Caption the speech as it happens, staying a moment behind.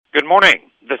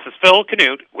morning. This is Phil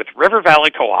Canute with River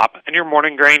Valley Co-op and your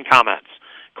morning grain comments.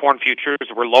 Corn futures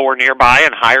were lower nearby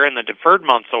and higher in the deferred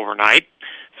months overnight.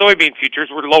 Soybean futures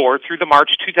were lower through the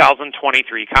March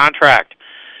 2023 contract.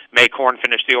 May corn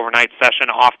finished the overnight session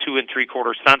off 2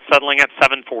 3/4 cents, settling at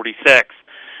 7.46.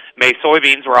 May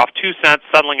soybeans were off 2 cents,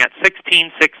 settling at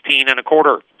 16.16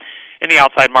 1/4. In the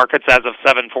outside markets as of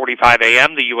 7:45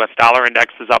 a.m., the U.S. dollar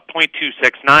index is up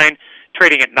 0.269,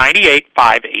 trading at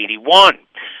 98.581.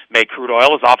 May crude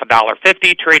oil is off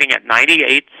 $1.50, trading at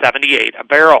 98.78 a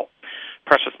barrel.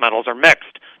 Precious metals are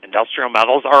mixed. Industrial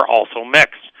metals are also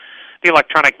mixed. The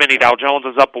electronic mini Dow Jones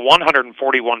is up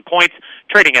 141 points,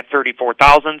 trading at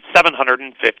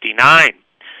 34,759.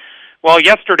 Well,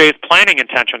 yesterday's planning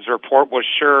intentions report was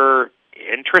sure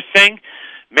interesting.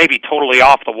 Maybe totally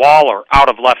off the wall or out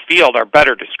of left field are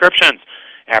better descriptions.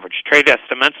 Average trade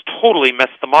estimates totally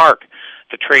missed the mark.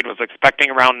 The trade was expecting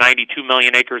around 92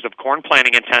 million acres of corn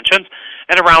planting intentions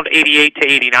and around 88 to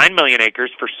 89 million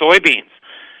acres for soybeans.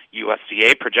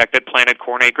 USDA projected planted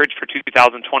corn acreage for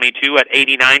 2022 at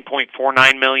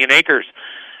 89.49 million acres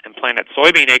and planted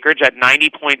soybean acreage at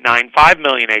 90.95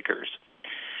 million acres.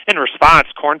 In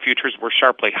response, corn futures were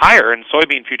sharply higher and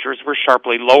soybean futures were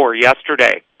sharply lower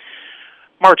yesterday.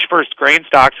 March 1st grain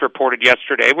stocks reported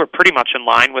yesterday were pretty much in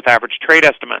line with average trade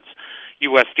estimates.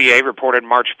 USDA reported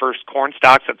March 1st corn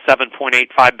stocks at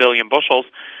 7.85 billion bushels.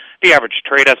 The average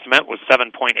trade estimate was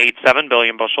 7.87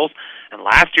 billion bushels, and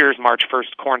last year's March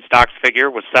 1st corn stocks figure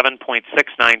was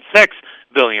 7.696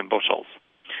 billion bushels.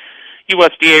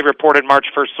 USDA reported March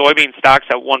 1st soybean stocks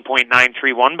at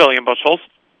 1.931 billion bushels.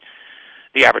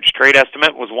 The average trade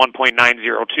estimate was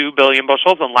 1.902 billion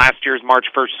bushels, and last year's March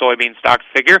 1st soybean stocks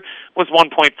figure was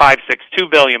 1.562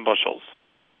 billion bushels.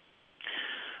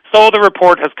 So the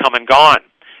report has come and gone,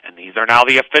 and these are now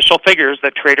the official figures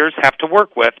that traders have to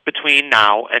work with between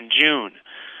now and June.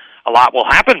 A lot will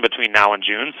happen between now and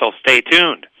June, so stay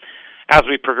tuned. As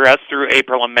we progress through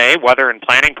April and May, weather and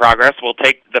planning progress will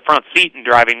take the front seat in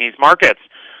driving these markets.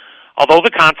 Although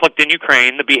the conflict in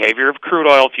Ukraine, the behavior of crude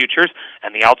oil futures,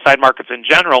 and the outside markets in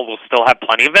general will still have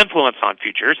plenty of influence on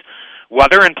futures,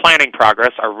 weather and planning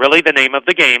progress are really the name of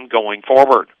the game going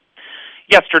forward.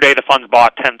 Yesterday, the funds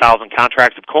bought 10,000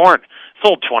 contracts of corn,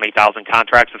 sold 20,000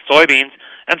 contracts of soybeans,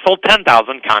 and sold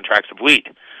 10,000 contracts of wheat.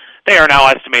 They are now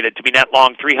estimated to be net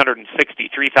long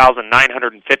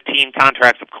 363,915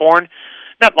 contracts of corn,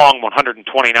 net long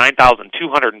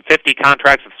 129,250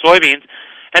 contracts of soybeans,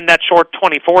 and net short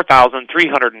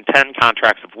 24,310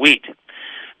 contracts of wheat.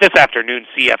 This afternoon's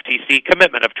CFTC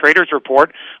Commitment of Traders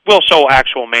report will show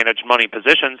actual managed money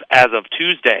positions as of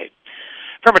Tuesday.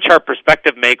 From a chart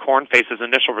perspective, May corn faces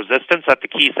initial resistance at the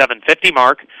key 750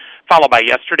 mark, followed by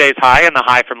yesterday's high and the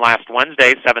high from last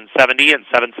Wednesday, 770 and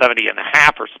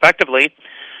 770.5 respectively,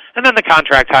 and then the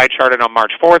contract high charted on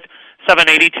March 4th,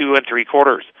 782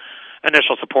 3/4.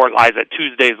 Initial support lies at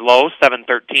Tuesday's low,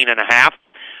 713.5,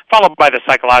 followed by the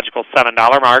psychological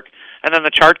 $7 mark, and then the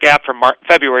chart gap from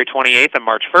February 28th and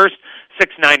March 1st,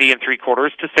 690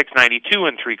 3/4 to 692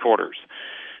 3/4.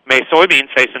 May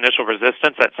soybeans face initial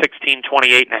resistance at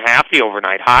 1628.5, the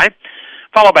overnight high,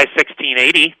 followed by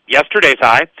 1680, yesterday's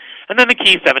high, and then the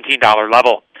key $17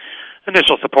 level.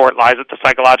 Initial support lies at the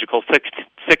psychological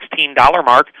 $16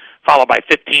 mark, followed by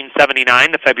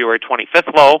 1579, the February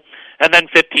 25th low, and then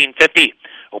 1550.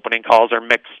 Opening calls are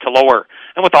mixed to lower.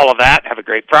 And with all of that, have a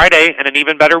great Friday and an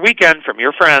even better weekend from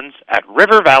your friends at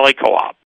River Valley Co-op.